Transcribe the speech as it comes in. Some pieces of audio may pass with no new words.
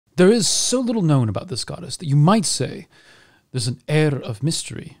There is so little known about this goddess that you might say there's an air of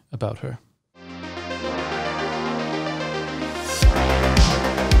mystery about her.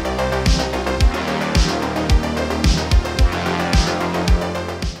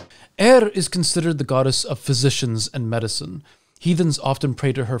 Eir is considered the goddess of physicians and medicine. Heathens often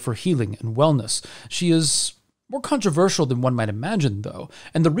pray to her for healing and wellness. She is more controversial than one might imagine, though,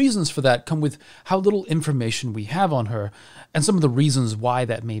 and the reasons for that come with how little information we have on her, and some of the reasons why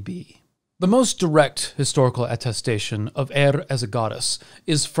that may be. The most direct historical attestation of Eir as a goddess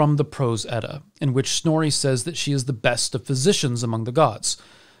is from the Prose Edda, in which Snorri says that she is the best of physicians among the gods.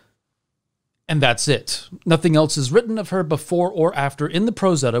 And that's it. Nothing else is written of her before or after in the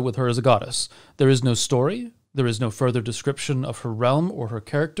Prose Edda with her as a goddess. There is no story. There is no further description of her realm or her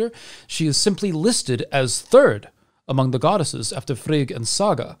character. She is simply listed as third among the goddesses after Frigg and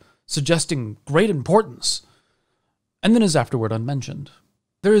Saga, suggesting great importance, and then is afterward unmentioned.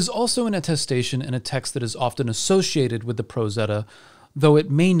 There is also an attestation in a text that is often associated with the Prose Edda, though it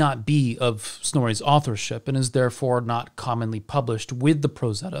may not be of Snorri's authorship and is therefore not commonly published with the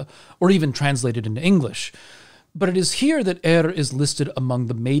Prose Edda or even translated into English. But it is here that Eir is listed among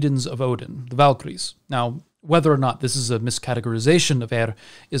the maidens of Odin, the Valkyries. Now, whether or not this is a miscategorization of Eir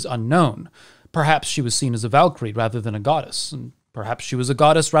is unknown. Perhaps she was seen as a Valkyrie rather than a goddess, and perhaps she was a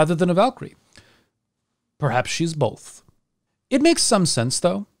goddess rather than a Valkyrie. Perhaps she's both. It makes some sense,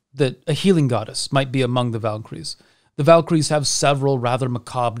 though, that a healing goddess might be among the Valkyries. The Valkyries have several rather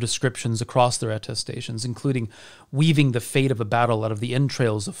macabre descriptions across their attestations, including weaving the fate of a battle out of the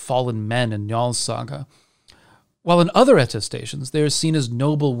entrails of fallen men in Njaal's Saga. While in other attestations, they are seen as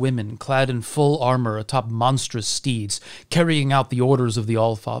noble women clad in full armor atop monstrous steeds, carrying out the orders of the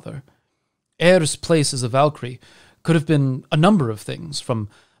Allfather. Eir's place as a Valkyrie could have been a number of things, from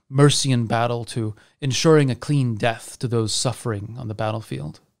mercy in battle to ensuring a clean death to those suffering on the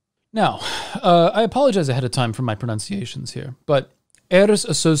battlefield. Now, I apologize ahead of time for my pronunciations here, but Eir's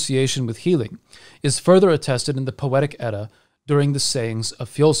association with healing is further attested in the Poetic Edda during the Sayings of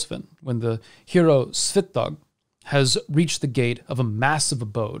Fiolsvinn, when the hero Svitdag has reached the gate of a massive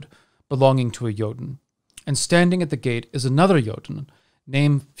abode belonging to a Jotun, and standing at the gate is another Jotun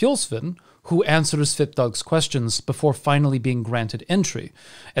named Fiolsvinn, who answers Svitdag's questions before finally being granted entry,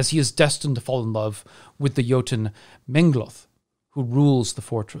 as he is destined to fall in love with the Jotun Mengloth, who rules the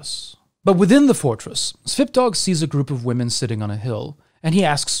fortress. But within the fortress, Svipdag sees a group of women sitting on a hill, and he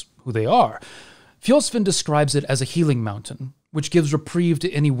asks who they are. Fiolsvinn describes it as a healing mountain, which gives reprieve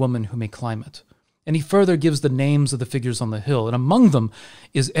to any woman who may climb it. And he further gives the names of the figures on the hill, and among them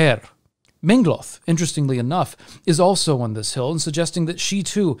is Eir. Mengloth, interestingly enough, is also on this hill, and suggesting that she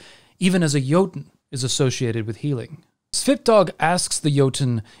too, even as a Jotun, is associated with healing. Svipdag asks the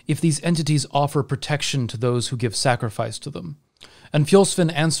Jotun if these entities offer protection to those who give sacrifice to them. And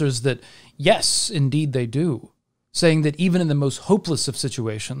Fiolsvinn answers that yes, indeed they do, saying that even in the most hopeless of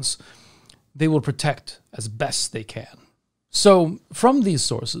situations, they will protect as best they can. So, from these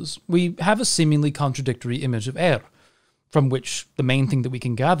sources, we have a seemingly contradictory image of Eir, from which the main thing that we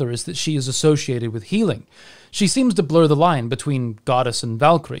can gather is that she is associated with healing. She seems to blur the line between goddess and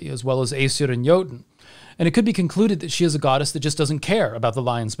Valkyrie, as well as Aesir and Jotun, and it could be concluded that she is a goddess that just doesn't care about the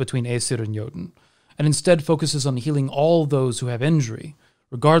lines between Aesir and Jotun, and instead focuses on healing all those who have injury,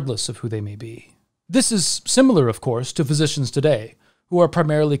 regardless of who they may be. This is similar, of course, to physicians today, who are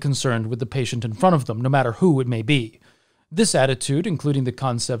primarily concerned with the patient in front of them, no matter who it may be. This attitude, including the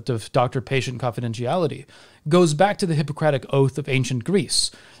concept of doctor-patient confidentiality, goes back to the Hippocratic Oath of ancient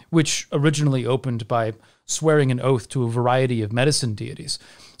Greece, which originally opened by swearing an oath to a variety of medicine deities.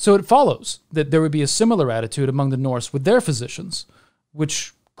 So it follows that there would be a similar attitude among the Norse with their physicians,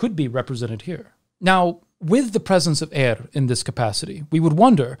 which could be represented here. Now, with the presence of Eir in this capacity, we would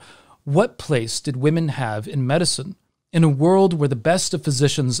wonder, what place did women have in medicine in a world where the best of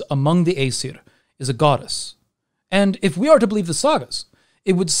physicians among the Aesir is a goddess? And if we are to believe the sagas,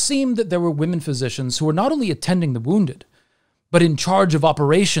 it would seem that there were women physicians who were not only attending the wounded, but in charge of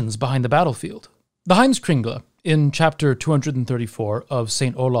operations behind the battlefield. The Heimskringla, in chapter 234 of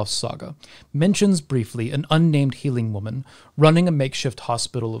St. Olaf's Saga, mentions briefly an unnamed healing woman running a makeshift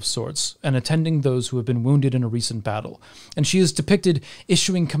hospital of sorts and attending those who have been wounded in a recent battle, and she is depicted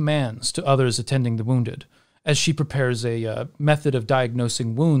issuing commands to others attending the wounded, as she prepares a method of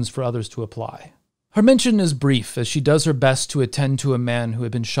diagnosing wounds for others to apply. Her mention is brief, as she does her best to attend to a man who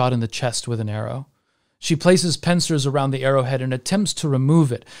had been shot in the chest with an arrow. She places pincers around the arrowhead and attempts to remove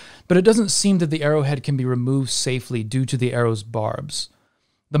it, but it doesn't seem that the arrowhead can be removed safely due to the arrow's barbs.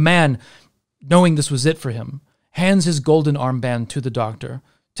 The man, knowing this was it for him, hands his golden armband to the doctor,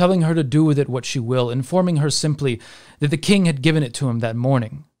 telling her to do with it what she will, informing her simply that the king had given it to him that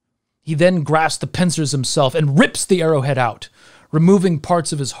morning, He then grasps the pincers himself and rips the arrowhead out, removing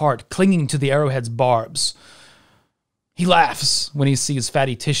parts of his heart clinging to the arrowhead's barbs. He laughs when he sees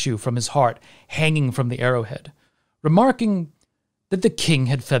fatty tissue from his heart hanging from the arrowhead, remarking that the king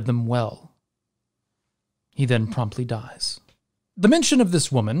had fed them well. He then promptly dies. The mention of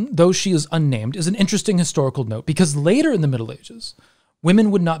this woman, though she is unnamed, is an interesting historical note because later in the Middle Ages,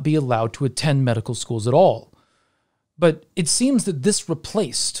 women would not be allowed to attend medical schools at all. But it seems that this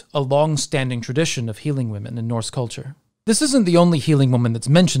replaced a long-standing tradition of healing women in Norse culture. This isn't the only healing woman that's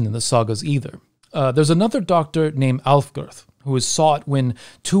mentioned in the sagas either. There's another doctor named Alfgerd, who is sought when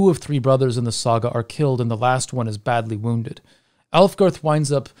 2 of 3 brothers in the saga are killed and the last one is badly wounded. Alfgerd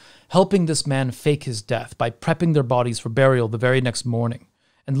winds up helping this man fake his death by prepping their bodies for burial the very next morning,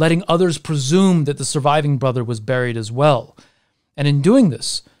 and letting others presume that the surviving brother was buried as well. And in doing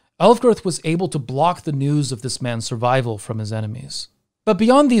this, Alfgerd was able to block the news of this man's survival from his enemies. But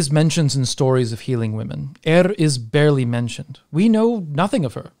beyond these mentions and stories of healing women, is barely mentioned. We know nothing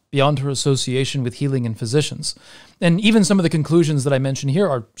of her, beyond her association with healing and physicians. And even some of the conclusions that I mention here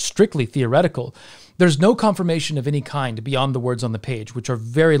are strictly theoretical. There's no confirmation of any kind beyond the words on the page, which are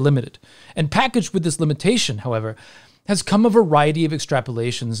very limited. And packaged with this limitation, however, has come a variety of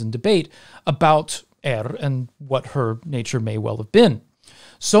extrapolations and debate about and what her nature may well have been.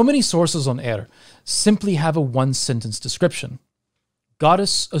 So many sources on simply have a one-sentence description.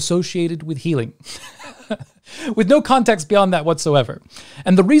 Goddess associated with healing, with no context beyond that whatsoever.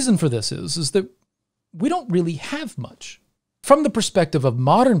 And the reason for this is that we don't really have much. From the perspective of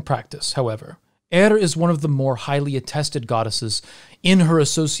modern practice, however, is one of the more highly attested goddesses in her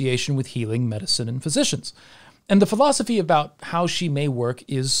association with healing, medicine, and physicians. And the philosophy about how she may work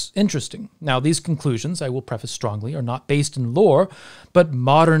is interesting. Now, these conclusions, I will preface strongly, are not based in lore, but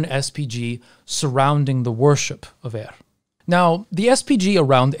modern SPG surrounding the worship of Now, the SPG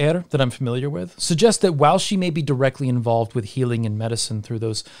around that I'm familiar with suggests that while she may be directly involved with healing and medicine through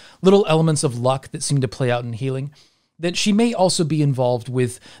those little elements of luck that seem to play out in healing, that she may also be involved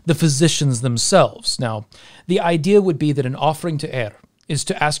with the physicians themselves. Now, the idea would be that an offering to is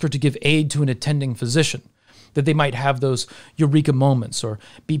to ask her to give aid to an attending physician, that they might have those eureka moments or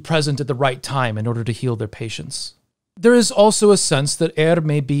be present at the right time in order to heal their patients. There is also a sense that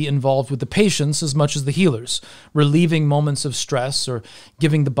may be involved with the patients as much as the healers, relieving moments of stress or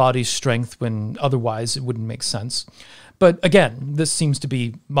giving the body strength when otherwise it wouldn't make sense. But again, this seems to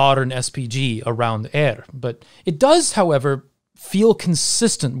be modern SPG around but it does, however, feel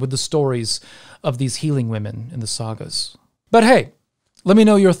consistent with the stories of these healing women in the sagas. But hey, let me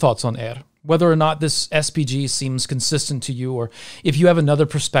know your thoughts on whether or not this SPG seems consistent to you, or if you have another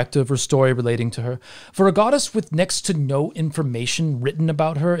perspective or story relating to her. For a goddess with next to no information written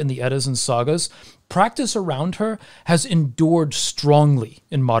about her in the Eddas and Sagas, practice around her has endured strongly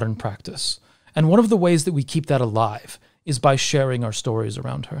in modern practice. And one of the ways that we keep that alive is by sharing our stories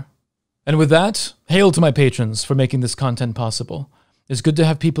around her. And with that, hail to my patrons for making this content possible. It's good to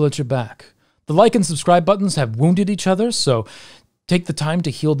have people at your back. The like and subscribe buttons have wounded each other, so take the time to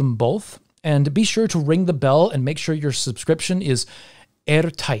heal them both. And be sure to ring the bell and make sure your subscription is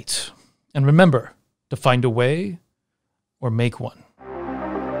airtight. And remember to find a way or make one.